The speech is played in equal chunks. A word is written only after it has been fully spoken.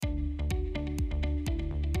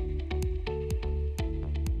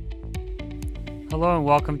Hello and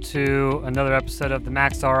welcome to another episode of the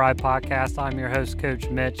Max RI podcast. I'm your host, Coach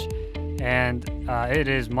Mitch, and it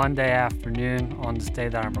is Monday afternoon on this day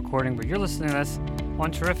that I'm recording, but you're listening to this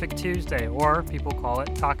on Terrific Tuesday, or people call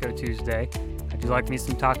it Taco Tuesday. I do like me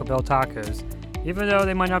some Taco Bell tacos. Even though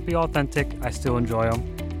they might not be authentic, I still enjoy them.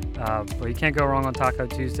 But you can't go wrong on Taco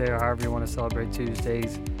Tuesday or however you want to celebrate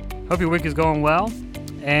Tuesdays. Hope your week is going well.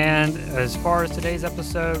 And as far as today's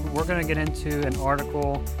episode, we're going to get into an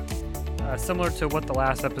article similar to what the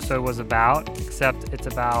last episode was about, except it's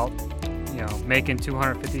about, making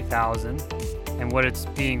 $250,000 and what it's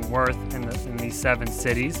being worth in these 7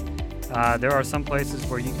 cities. There are some places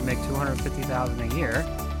where you can make $250,000 a year,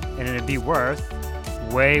 and it'd be worth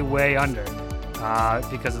way under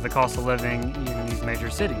because of the cost of living in these major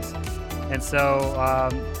cities. And so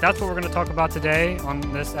that's what we're going to talk about today on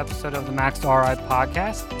this episode of the Max RI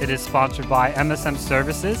podcast. It is sponsored by MSM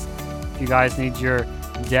Services. If you guys need your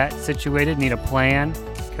debt situated, need a plan,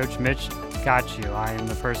 Coach Mitch got you. I am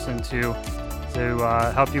the person to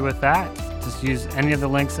help you with that. Just use any of the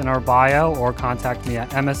links in our bio or contact me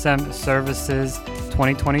at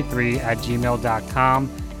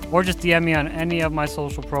msmservices2023@gmail.com, or just DM me on any of my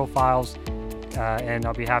social profiles, and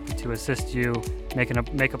I'll be happy to assist you make a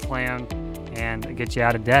plan and get you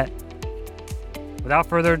out of debt. Without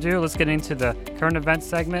further ado, let's get into the current events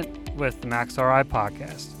segment with the Max RI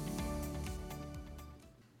podcast.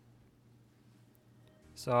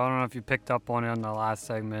 So I don't know if you picked up on it in the last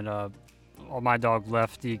segment. My dog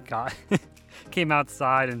Lefty came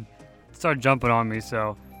outside and started jumping on me.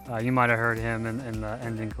 So you might have heard him in the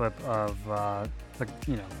ending clip of the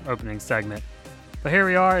opening segment. But here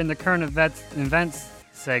we are in the current events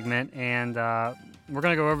segment, and we're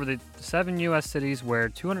going to go over the 7 U.S. cities where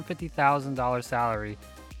 $250,000 salary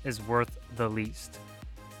is worth the least.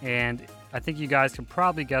 And I think you guys can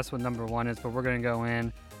probably guess what number 1 is, but we're going to go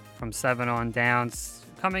in from 7 on down.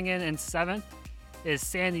 Coming in 7th is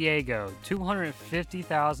San Diego.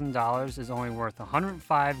 $250,000 is only worth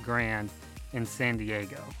 $105,000 in San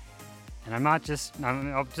Diego. And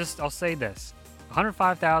I'll say this.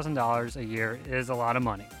 $105,000 a year is a lot of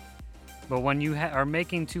money. But when you are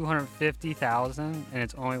making $250,000 and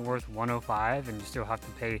it's only worth $105,000 and you still have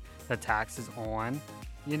to pay the taxes on,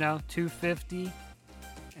 $250,000,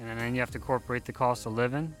 and then you have to incorporate the cost of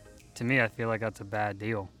living, to me, I feel like that's a bad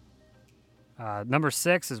deal. Number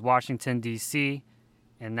 6 is Washington, D.C.,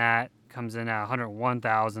 and that comes in at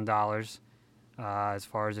 $101,000 as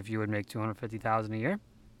far as if you would make $250,000 a year.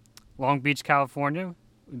 Long Beach, California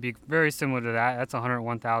would be very similar to that. That's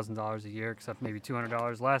 $101,000 a year, except maybe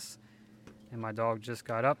 $200 less. And my dog just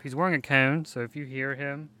got up. He's wearing a cone, so if you hear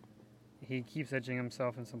him, he keeps itching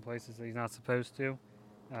himself in some places that he's not supposed to.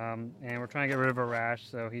 And we're trying to get rid of a rash,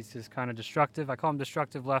 so he's just kind of destructive. I call him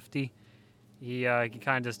Destructive Lefty. He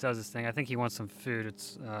kind of just does his thing. I think he wants some food.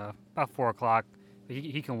 It's about 4 o'clock. But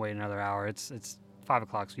he can wait another hour. It's 5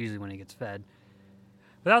 o'clock, so usually when he gets fed.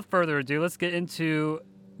 Without further ado, let's get into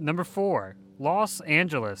number 4, Los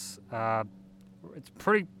Angeles.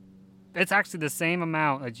 It's actually the same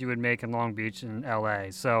amount that you would make in Long Beach and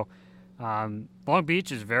L.A. So Long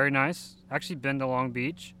Beach is very nice. Actually been to Long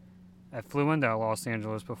Beach. I flew into Los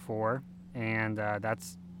Angeles before, and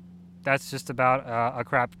that's just about a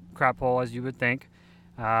crap hole, as you would think.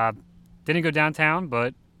 Didn't go downtown,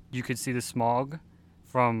 but you could see the smog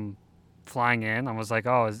from flying in. I was like,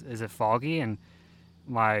 oh, is it foggy? And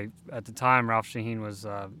at the time, Ralph Shaheen was,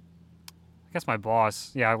 I guess, my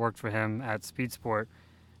boss. Yeah, I worked for him at Speed Sport.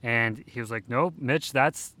 And he was like, nope, Mitch,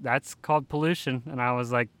 that's called pollution. And I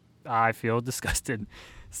was like, I feel disgusted.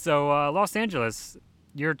 So Los Angeles,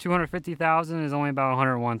 your $250,000 is only about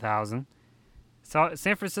 $101,000. So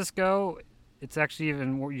San Francisco, it's actually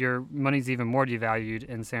your money's even more devalued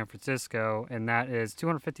in San Francisco, and that is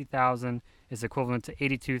 $250,000 is equivalent to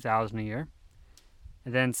 $82,000 a year.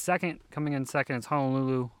 And then coming in second is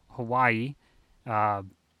Honolulu, Hawaii.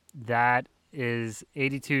 That is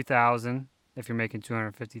 $82,000 if you're making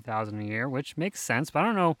 $250,000 a year, which makes sense. But I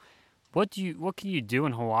don't know what can you do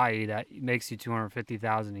in Hawaii that makes you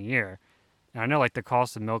 $250,000 a year. And I know the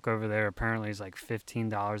cost of milk over there apparently is like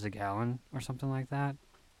 $15 a gallon or something like that.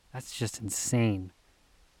 That's just insane.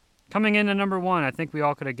 Coming in at number 1, I think we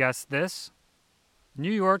all could have guessed this.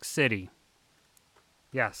 New York City.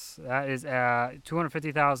 Yes, that is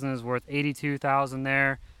 $250,000 is worth $82,000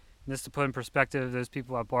 there. And just to put in perspective, those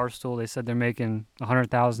people at Barstool, they said they're making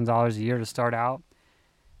 $100,000 a year to start out.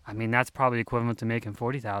 I mean, that's probably equivalent to making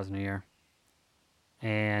 $40,000 a year.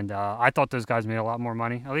 And I thought those guys made a lot more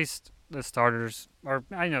money. At least the starters, or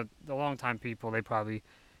I know the long-time people, they probably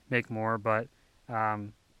make more, but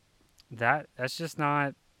that's just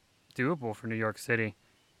not doable for New York City.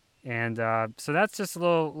 And so that's just a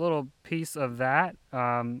little piece of that.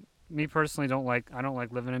 Me personally, I don't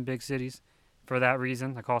like living in big cities for that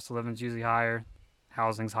reason. The cost of living is usually higher,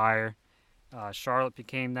 housing's higher. Charlotte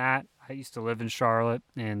became that. I used to live in Charlotte,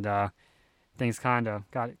 and things kind of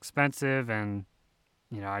got expensive, and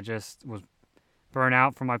I just was burnt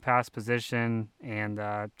out from my past position, and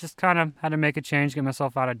just kind of had to make a change, get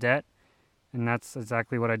myself out of debt, and that's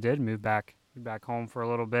exactly what I did. Move back home for a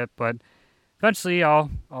little bit, but eventually I'll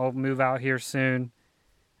move out here soon.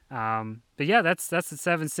 But yeah, that's the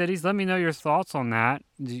 7 cities. Let me know your thoughts on that.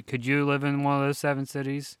 Could you live in one of those 7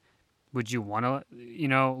 cities? Would you want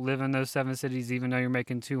to, live in those 7 cities, even though you're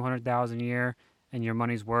making $200,000 a year and your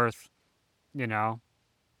money's worth,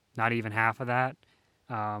 not even half of that?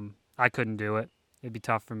 I couldn't do it. It'd be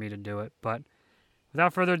tough for me to do it. But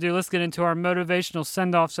without further ado, let's get into our motivational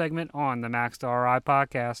send-off segment on the Max to RI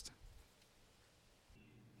podcast.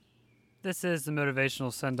 This is the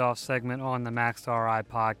motivational send-off segment on the Max to RI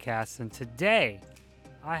podcast, and today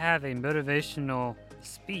I have a motivational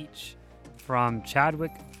speech from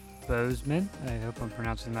Chadwick Boseman. I hope I'm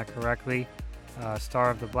pronouncing that correctly.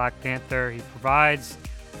 Star of the Black Panther. He provides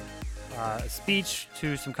a speech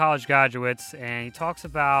to some college graduates, and he talks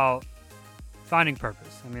about finding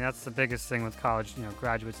purpose. I mean, that's the biggest thing with college,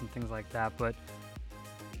 graduates and things like that. But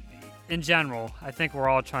in general, I think we're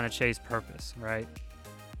all trying to chase purpose, right?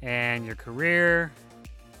 And your career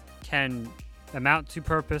can amount to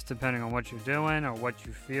purpose depending on what you're doing or what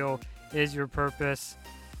you feel is your purpose.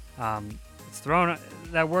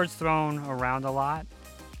 That word's thrown around a lot,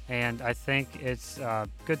 and I think it's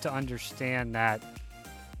good to understand that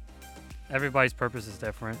everybody's purpose is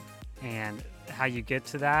different, and how you get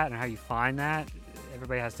to that and how you find that,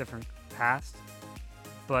 everybody has different paths.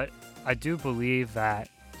 But I do believe that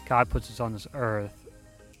God puts us on this earth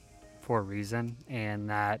for a reason, and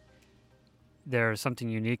that there's something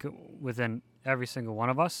unique within every single one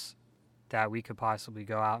of us that we could possibly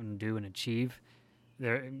go out and do and achieve.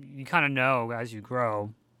 You kind of know as you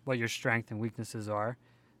grow what your strengths and weaknesses are.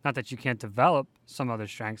 Not that you can't develop some other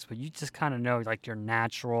strengths, but you just kind of know like your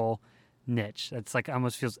natural niche. That's like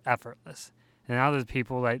almost feels effortless. And other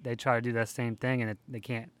people, they try to do that same thing and they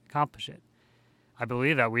can't accomplish it. I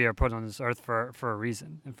believe that we are put on this earth for a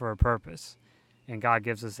reason and for a purpose. And God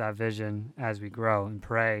gives us that vision as we grow and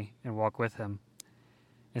pray and walk with Him.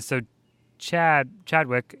 And so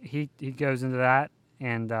Chadwick, he goes into that,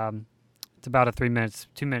 and it's about a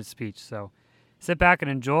 2-minute speech. So sit back and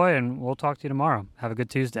enjoy, and we'll talk to you tomorrow. Have a good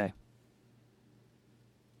Tuesday.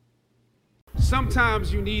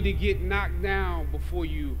 Sometimes you need to get knocked down before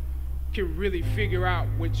you can really figure out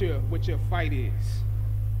what your fight is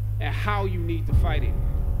and how you need to fight it.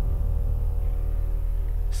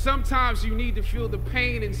 Sometimes you need to feel the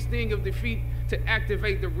pain and sting of defeat to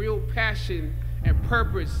activate the real passion and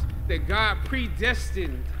purpose that God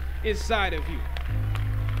predestined inside of you.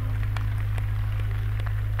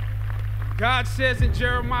 God says in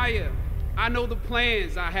Jeremiah, I know the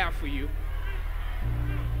plans I have for you.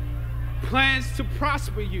 Plans to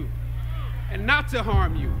prosper you and not to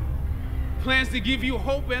harm you. Plans to give you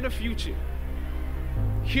hope and a future.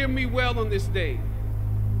 Hear me well on this day.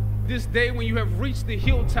 This day when you have reached the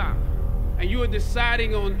hilltop and you are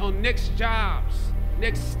deciding on next jobs,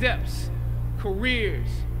 next steps, careers,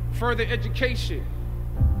 further education.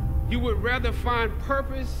 You would rather find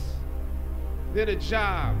purpose than a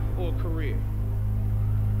job or a career.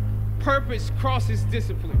 Purpose crosses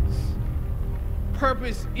disciplines.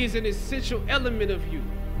 Purpose is an essential element of you.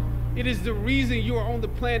 It is the reason you are on the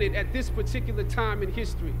planet at this particular time in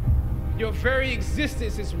history. Your very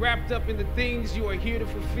existence is wrapped up in the things you are here to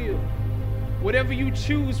fulfill. Whatever you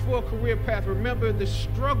choose for a career path, remember the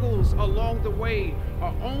struggles along the way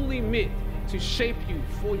are only meant to shape you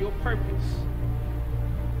for your purpose.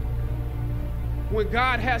 When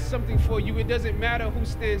God has something for you, it doesn't matter who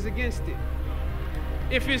stands against it.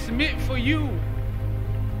 If it's meant for you,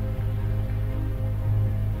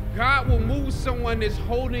 God will move someone that's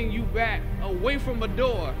holding you back away from a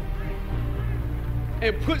door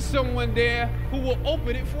and put someone there who will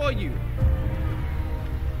open it for you.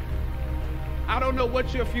 I don't know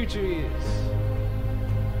what your future is,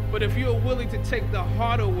 but if you're willing to take the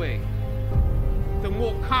harder way, the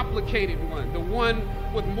more complicated one, the one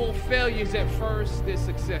with more failures at first than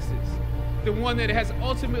successes, the one that has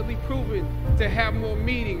ultimately proven to have more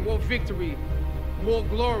meaning, more victory, more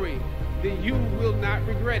glory, then you will not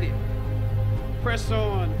regret it. Press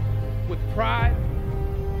on with pride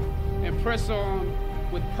and press on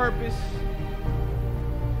with purpose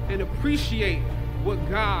and appreciate what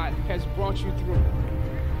God has brought you through.